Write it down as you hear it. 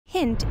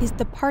hint is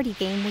the party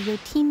game where your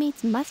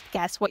teammates must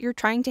guess what you're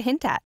trying to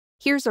hint at.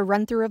 Here's a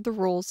run-through of the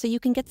rules so you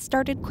can get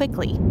started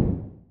quickly.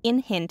 In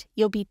hint,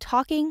 you'll be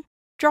talking,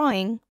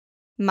 drawing,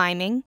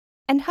 miming,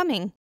 and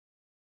humming.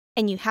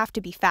 And you have to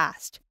be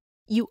fast.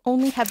 You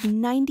only have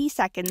 90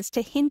 seconds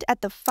to hint at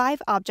the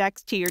 5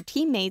 objects to your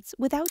teammates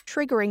without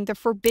triggering the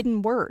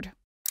forbidden word.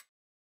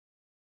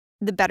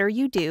 The better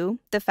you do,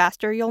 the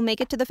faster you'll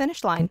make it to the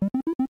finish line.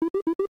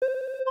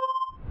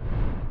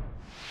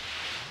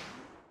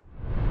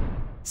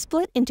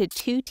 Split into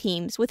 2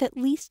 teams with at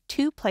least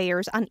 2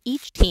 players on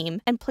each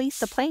team and place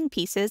the playing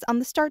pieces on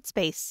the start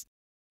space.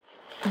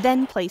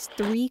 Then place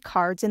 3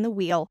 cards in the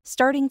wheel,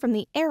 starting from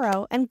the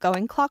arrow and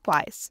going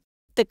clockwise.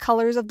 The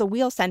colors of the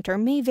wheel center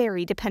may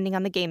vary depending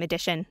on the game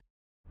edition.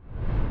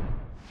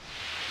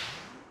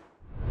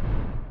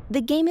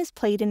 The game is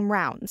played in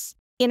rounds.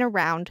 In a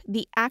round,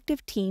 the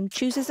active team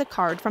chooses a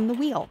card from the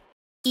wheel.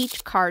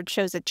 Each card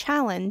shows a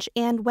challenge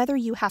and whether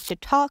you have to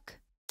talk,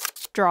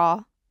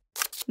 draw,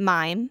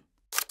 mime,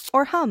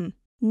 or hum.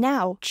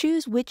 Now,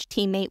 choose which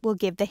teammate will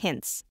give the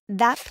hints.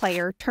 That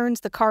player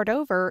turns the card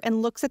over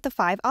and looks at the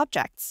 5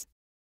 objects.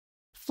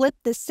 Flip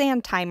the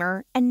sand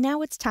timer, and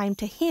now it's time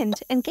to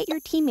hint and get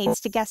your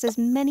teammates to guess as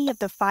many of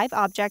the 5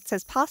 objects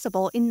as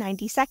possible in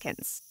 90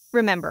 seconds.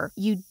 Remember,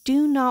 you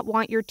do not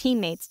want your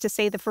teammates to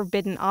say the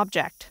forbidden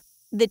object.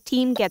 The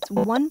team gets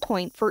 1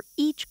 point for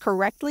each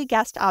correctly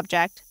guessed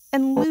object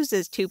and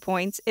loses 2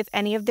 points if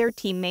any of their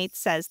teammates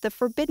says the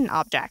forbidden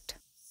object.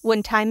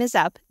 When time is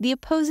up, the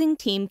opposing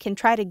team can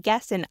try to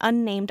guess an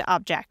unnamed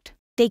object.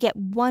 They get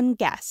 1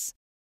 guess.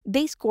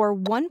 They score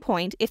 1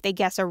 point if they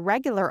guess a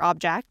regular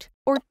object,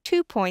 or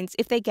 2 points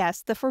if they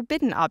guess the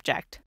forbidden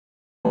object.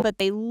 But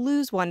they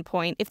lose 1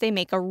 point if they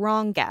make a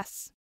wrong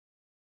guess.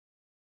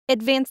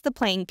 Advance the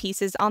playing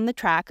pieces on the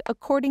track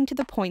according to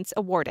the points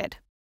awarded.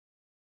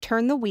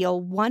 Turn the wheel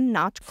 1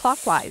 notch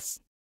clockwise.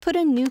 Put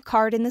a new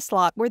card in the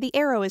slot where the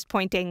arrow is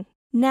pointing.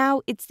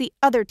 Now it's the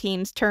other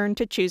team's turn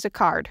to choose a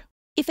card.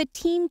 If a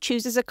team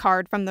chooses a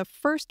card from the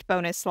first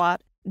bonus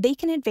slot, they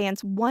can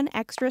advance 1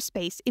 extra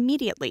space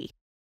immediately.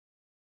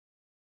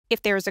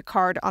 If there is a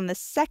card on the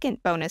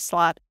second bonus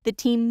slot, the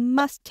team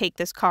must take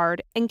this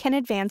card and can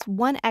advance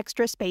 1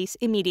 extra space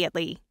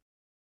immediately.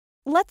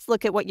 Let's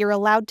look at what you're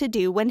allowed to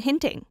do when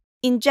hinting.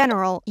 In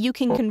general, you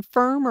can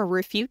confirm or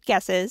refute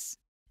guesses,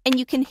 and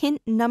you can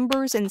hint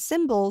numbers and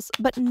symbols,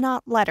 but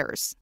not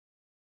letters.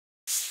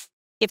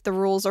 If the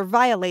rules are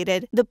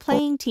violated, the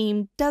playing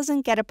team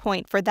doesn't get a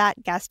point for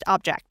that guessed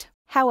object.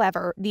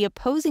 However, the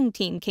opposing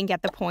team can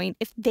get the point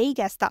if they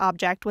guess the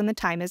object when the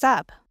time is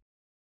up.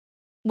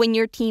 When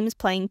your team's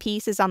playing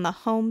piece is on the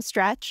home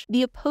stretch,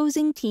 the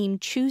opposing team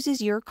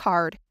chooses your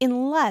card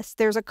unless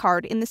there's a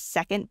card in the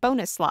second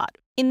bonus slot.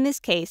 In this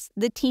case,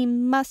 the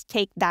team must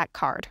take that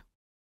card.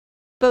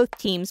 Both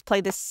teams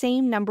play the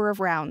same number of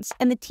rounds,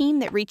 and the team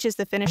that reaches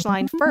the finish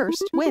line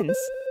first wins.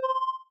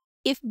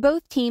 If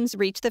both teams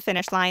reach the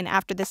finish line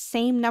after the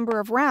same number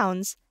of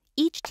rounds,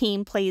 each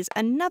team plays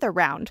another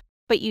round,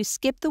 but you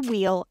skip the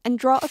wheel and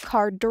draw a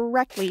card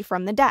directly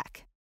from the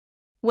deck.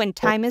 When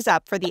time is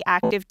up for the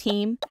active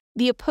team,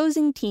 the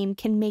opposing team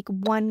can make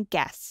 1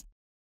 guess.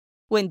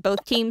 When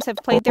both teams have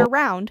played their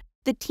round,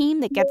 the team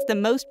that gets the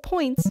most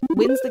points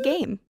wins the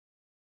game.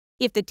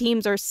 If the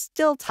teams are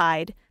still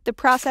tied, the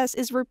process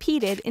is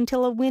repeated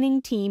until a winning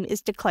team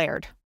is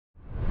declared.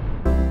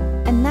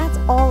 And that's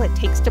all it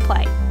takes to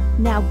play.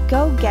 Now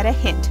go get a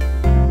hint.